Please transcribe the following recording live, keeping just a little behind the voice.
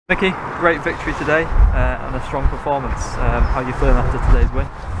Micky, great victory today and a strong performance. How are you feeling after today's win?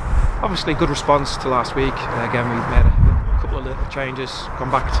 Obviously good response to last week. Again, we've made a couple of little changes,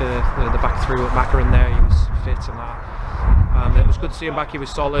 gone back to the back three with Macca in there. He was fit and that, and it was good to see him back. He was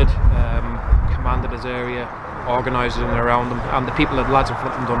solid, commanded his area, organised it around him, and the lads in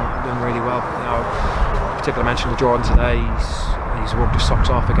front of him done really well. You know, particularly mentioned to Jordan today. He's worked his socks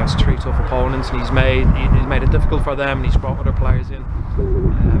off against three tough opponents, and he's made it difficult for them, and he's brought other players in.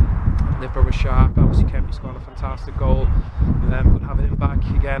 Nipper was sharp. Obviously Kempy scored a fantastic goal. We'll have him back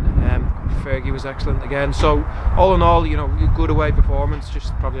again. Fergie was excellent again. So all in all, you know, good away performance.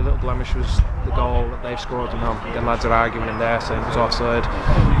 Just probably a little blemish was the goal that they've scored. You know, the lads are arguing in there saying it was offside.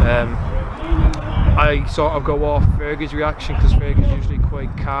 I sort of go off Fergie's reaction, because Fergie's usually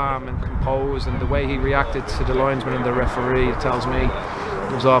quite calm and composed, and the way he reacted to the linesman and the referee, it tells me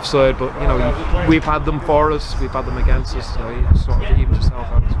it was offside. But you know, we've had them for us, we've had them against us, so he sort of evens himself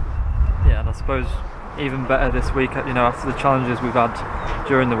out. Yeah, and I suppose even better this week, you know, after the challenges we've had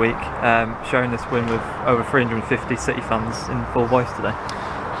during the week, sharing this win with over 350 City fans in full voice today.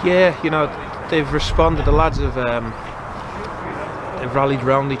 Yeah, you know, they've responded. The lads have they've rallied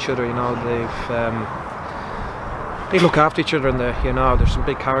around each other. You know, they look after each other in there. You know, there's some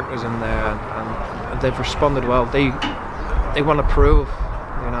big characters in there, and they've responded well. They want to prove.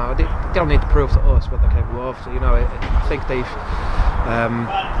 You know, they don't need to prove to us what they're capable of. So, you know, I think they've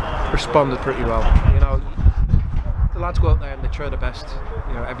responded pretty well. You know, the lads go out there and they try their best.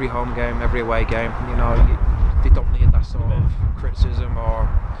 You know, every home game, every away game. You know, they don't need that sort of criticism or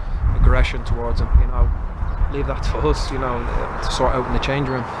aggression towards them. You know, leave that to us. You know, to sort out in the change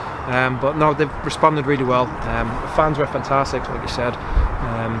room. But no, they've responded really well. The fans were fantastic, like you said,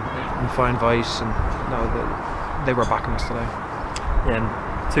 in fine voice, and you know, they were backing us today. Yeah,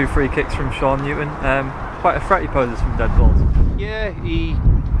 and 2 free kicks from Sean Newton. Quite a threaty poses from dead balls. Yeah,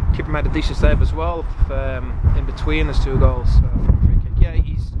 keeper made a decent save as well in between his 2 goals from a free kick. Yeah,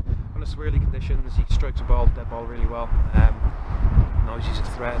 he's on swirly conditions. He strikes a dead ball really well. Knows he's a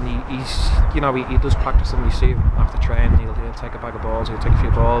threat, and he's you know, he does practice them. You see him after training. He'll take a bag of balls. He'll take a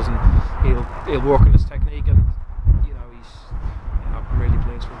few balls, and he'll work on his technique. And you know, I'm really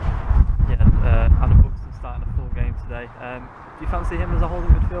pleased with him. Yeah, Adam Buxton starting a full game today. Do you fancy him as a holding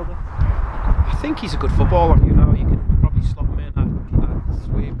midfielder? I think he's a good footballer. You know, you can probably slot him in at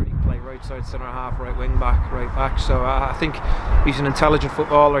sweeper. He can play right side, centre half, right wing back, right back. So I think he's an intelligent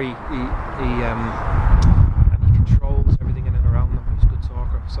footballer. He controls everything in and around him. He's a good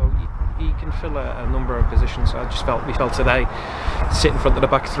talker. So he can fill a number of positions. I just felt today sit in front of the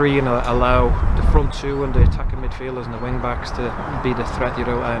back 3 and allow the front 2 and the attacking midfielders and the wing backs to be the threat, you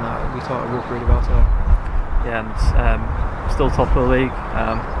know, and we thought it worked really well today. Yeah, and still top of the league.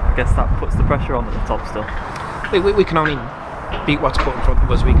 I guess that puts the pressure on at the top still. We can only beat what's put in front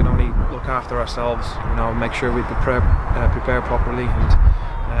of us. We can only look after ourselves, you know, make sure we prepare properly, and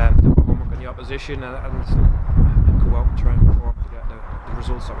do our homework on the opposition, and go out and try and perform to get the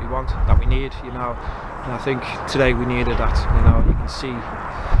results that we want, that we need, you know. And I think today we needed that. You know, you can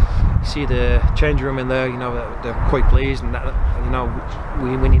see the change room in there. You know, they're quite pleased, and that, you know,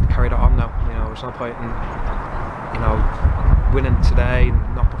 we need to carry that on now. You know, there's no point in, you know, winning today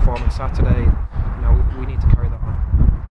and not performing Saturday. You know, we need to carry that on.